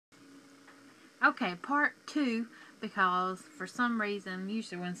Okay, part 2, because for some reason,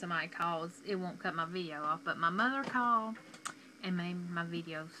 usually when somebody calls, it won't cut my video off, but my mother called and made my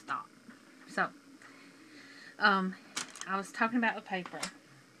video stop. So, I was talking about the paper,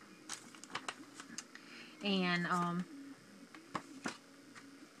 and,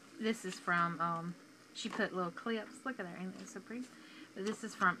 this is from, she put little clips, look at that, ain't that so pretty? But this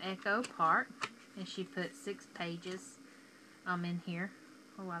is from Echo Park, and she put 6 pages, in here.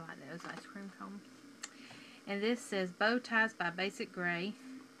 Oh, I like those ice cream cones. And this says Bow Ties by Basic Gray.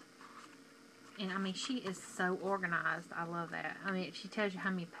 And I mean, she is so organized. I love that. I mean, she tells you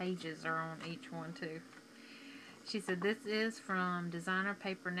how many pages are on each one, too. She said this is from Designer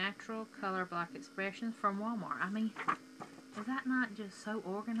Paper Natural Color Block Expressions from Walmart. I mean, is that not just so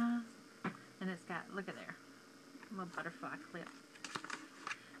organized? And it's got, look at there, a little butterfly clip.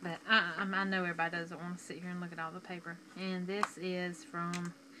 But I know everybody doesn't want to sit here and look at all the paper. And this is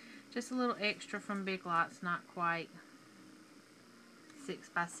from, just a little extra from Big Lots, not quite 6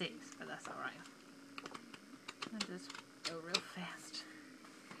 by 6, but that's alright. I'll just go real fast.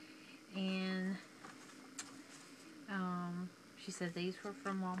 And, she said these were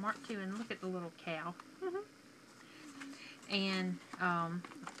from Walmart too. And look at the little cow. And,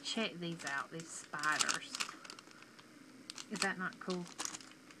 check these out, these spiders. Is that not cool?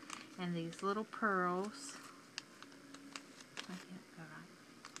 And these little pearls.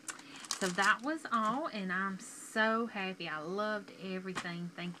 So that was all, and I'm so happy. I loved everything.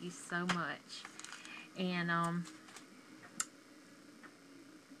 Thank you so much. And,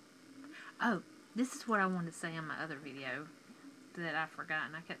 oh, this is what I wanted to say in my other video that I forgot,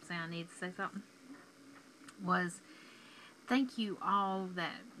 and I kept saying I need to say something. Was, thank you all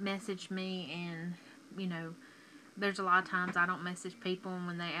that messaged me, and, you know, there's a lot of times I don't message people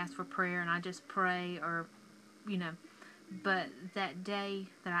when they ask for prayer, and I just pray, or, you know. But that day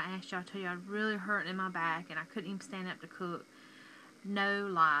that I asked y'all, I told you I was really hurting in my back, and I couldn't even stand up to cook. No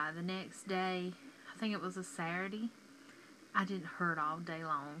lie. The next day, I think it was a Saturday, I didn't hurt all day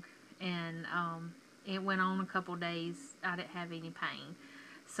long. And it went on a couple days. I didn't have any pain.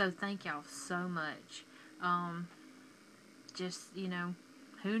 So thank y'all so much. Just, you know,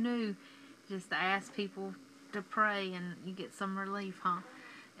 who knew? Just to ask people to pray and you get some relief, huh?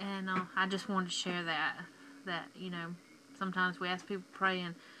 And I just wanted to share that, you know, sometimes we ask people to pray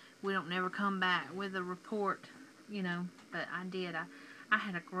and we don't never come back with a report, you know, but I did. I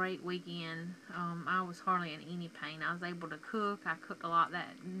had a great weekend. I was hardly in any pain. I was able to cook. I cooked a lot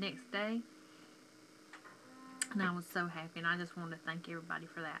that next day, and I was so happy, and I just wanted to thank everybody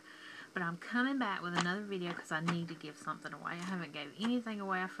for that. But I'm coming back with another video because I need to give something away. I haven't gave anything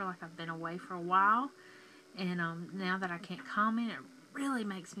away. I feel like I've been away for a while, and now that I can't comment, it really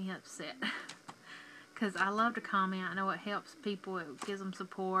makes me upset. Because I love to comment. I know it helps people. It gives them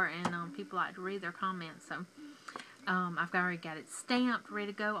support, and people like to read their comments. So I've already got it stamped,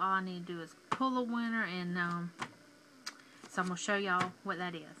 ready to go. All I need to do is pull a winner, and so I'm going to show y'all what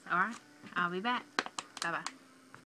that is. Alright? I'll be back. Bye-bye.